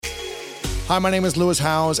Hi, my name is Lewis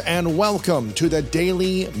Howes, and welcome to the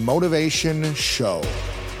Daily Motivation Show.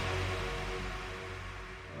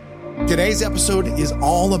 Today's episode is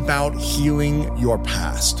all about healing your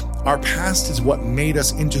past. Our past is what made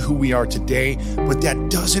us into who we are today, but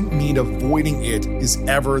that doesn't mean avoiding it is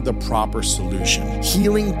ever the proper solution.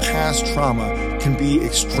 Healing past trauma can be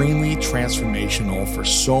extremely transformational for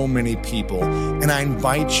so many people, and I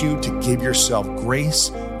invite you to give yourself grace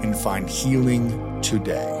and find healing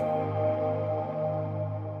today.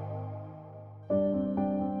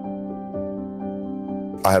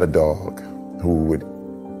 I had a dog who would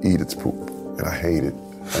eat its poop, and I hated it.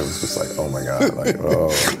 I was just like, oh my God, like,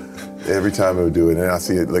 oh. Every time it would do it, and I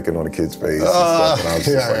see it licking on the kid's face and stuff, and I was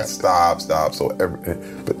just like, stop. So,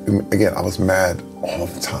 but again, I was mad all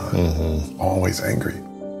the time, always angry.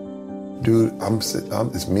 Dude,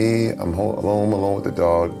 it's me, I'm alone with the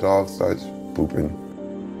dog. The dog starts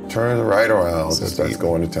pooping, turns right around and starts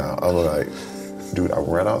going to town. I'm like, dude, I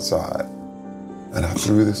ran outside, and I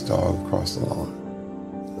threw this dog across the lawn.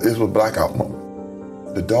 This was a blackout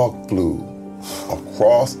moment. The dog flew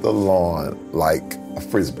across the lawn like a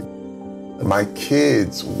Frisbee. My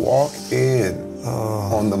kids walk in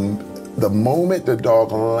on the moment the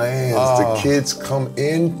dog lands. The kids come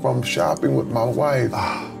in from shopping with my wife.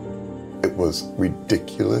 It was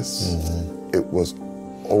ridiculous. It was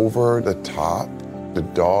over the top. The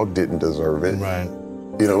dog didn't deserve it. Right.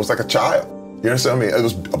 You know, it was like a child. You understand what I mean? It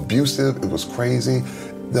was abusive. It was crazy.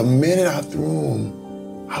 The minute I threw him,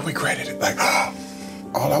 I regretted it. Like,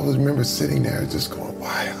 all I was remember sitting there just going,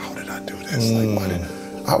 how did I do this? Like, why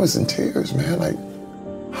did I was in tears, man. Like,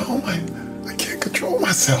 how am I can't control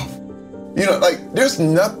myself. You know, like, there's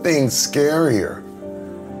nothing scarier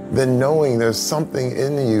than knowing there's something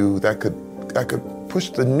in you that could push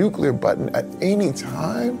the nuclear button at any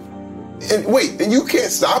time. And wait, and you can't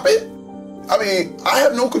stop it? I mean, I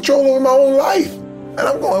have no control over my own life. And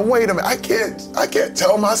I'm going, wait a minute, I can't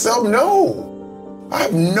tell myself no. I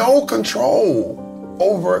have no control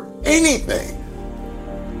over anything.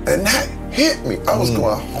 And that hit me. I was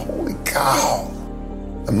going, holy cow.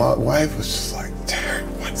 And my wife was just like, Derek,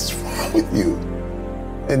 what's wrong with you?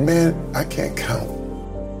 And man, I can't count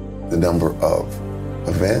the number of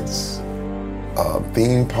events,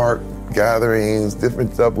 theme park gatherings,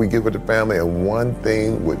 different stuff we get with the family, and one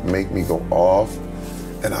thing would make me go off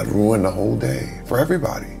and I'd ruin the whole day for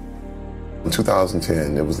everybody. In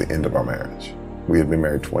 2010, it was the end of our marriage. We had been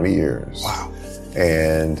married 20 years. Wow.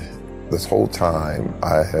 And this whole time,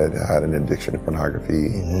 I had had an addiction to pornography,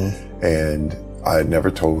 and I had never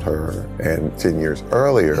told her. And 10 years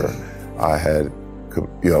earlier, I had,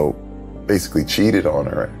 basically cheated on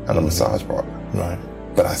her at a massage parlor. Right.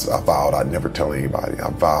 But I vowed I'd never tell anybody.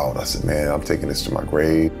 I said, man, I'm taking this to my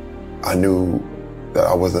grave. I knew that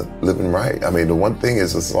I wasn't living right. I mean, the one thing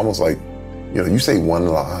is, it's almost like, you say one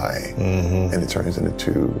lie, and it turns into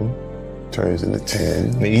 2. Turns into 10.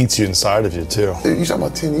 And it eats you inside of you, too. You're talking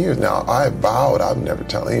about 10 years. Now, I vowed I'd never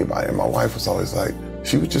tell anybody. And my wife was always like,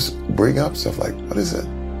 she would just bring up stuff like, what is it?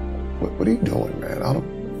 What are you doing, man? I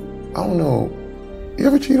don't know. You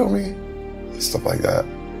ever cheat on me? Stuff like that.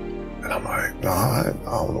 And I'm like, no, I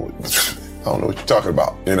don't know. I don't know what you're talking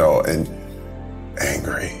about, and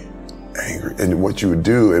angry. And what you would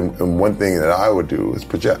do, and one thing that I would do is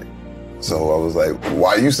project. So I was like,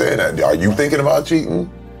 why are you saying that? Are you thinking about cheating?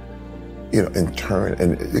 In turn,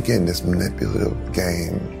 and again, this manipulative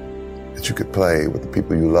game that you could play with the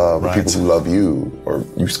people you love, or people who love you, or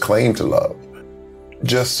you claim to love,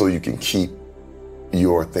 just so you can keep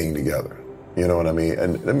your thing together. You know what I mean?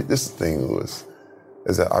 And this is the thing, Lewis,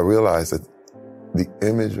 is that I realized that the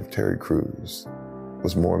image of Terry Crews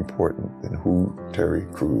was more important than who Terry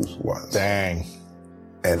Crews was. Dang.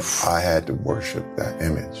 And I had to worship that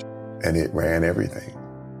image, and it ran everything.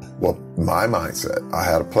 Well, my mindset, I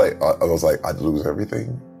had to play. I was like, I'd lose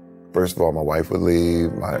everything. First of all, my wife would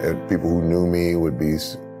leave. People who knew me would be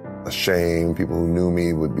ashamed. People who knew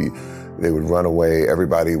me they would run away.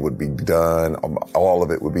 Everybody would be done. All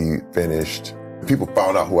of it would be finished. If people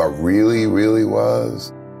found out who I really, really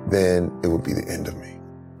was, then it would be the end of me.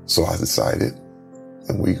 So I decided,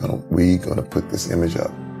 and we're gonna put this image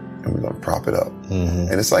up, and we're gonna prop it up.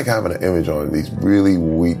 And it's like having an image on these really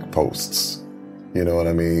weak posts. You know what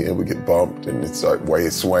I mean? It would get bumped, and it start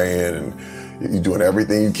swaying, and you're doing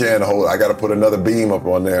everything you can to hold it. I got to put another beam up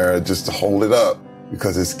on there just to hold it up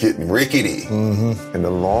because it's getting rickety. And the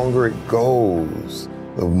longer it goes,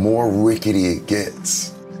 the more rickety it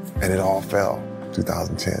gets. And it all fell,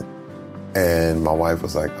 2010. And my wife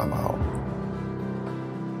was like, I'm out.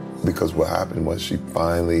 Because what happened was she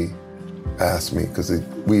finally asked me, because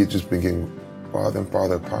we had just been getting farther and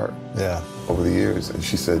farther apart over the years. And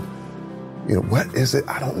she said, What is it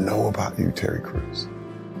I don't know about you, Terry Crews?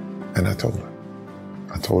 And I told her.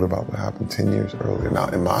 I told her about what happened 10 years earlier. Now,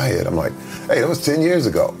 in my head, I'm like, hey, that was 10 years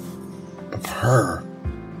ago. But for her,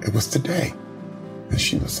 it was today. And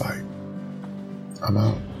she was like, I'm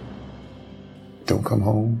out. Don't come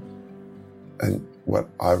home. And what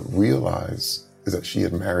I realized is that she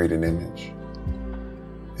had married an image.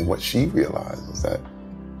 And what she realized is that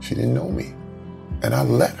she didn't know me. And I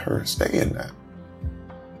let her stay in that.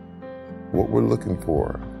 What we're looking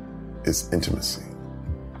for is intimacy.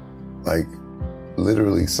 Like,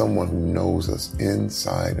 literally someone who knows us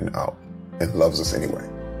inside and out and loves us anyway.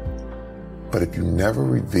 But if you never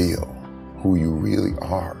reveal who you really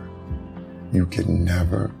are, you can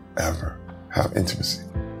never, ever have intimacy.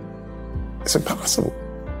 It's impossible.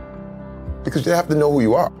 Because you have to know who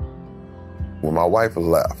you are. When my wife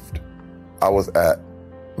left, I was at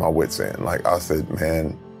my wit's end. Like, I said,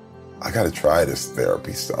 man, I got to try this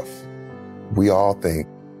therapy stuff. We all think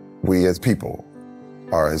we as people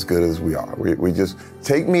are as good as we are. We just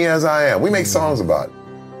take me as I am. We make songs about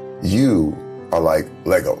it. You are like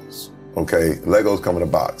Legos, okay? Legos come in a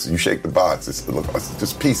box. You shake the box, it's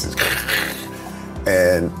just pieces.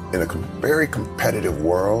 And in a very competitive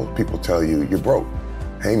world, people tell you, you're broke.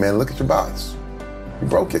 Hey man, look at your box. You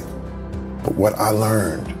broke it. But what I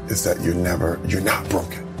learned is that you're not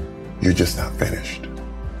broken. You're just not finished.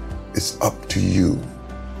 It's up to you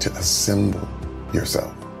to assemble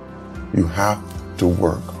yourself. You have to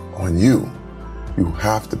work on you. You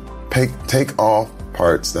have to take off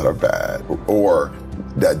parts that are bad or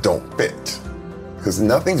that don't fit. Because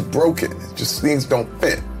nothing's broken, it's just things don't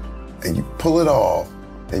fit. And you pull it off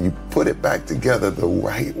and you put it back together the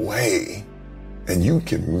right way and you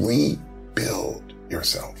can rebuild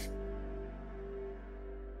yourself.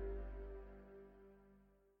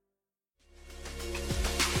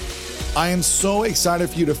 I am so excited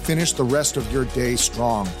for you to finish the rest of your day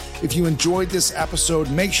strong. If you enjoyed this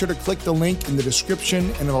episode, make sure to click the link in the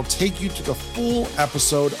description and it'll take you to the full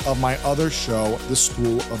episode of my other show, The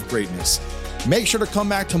School of Greatness. Make sure to come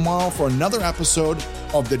back tomorrow for another episode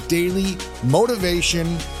of the Daily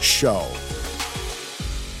Motivation Show.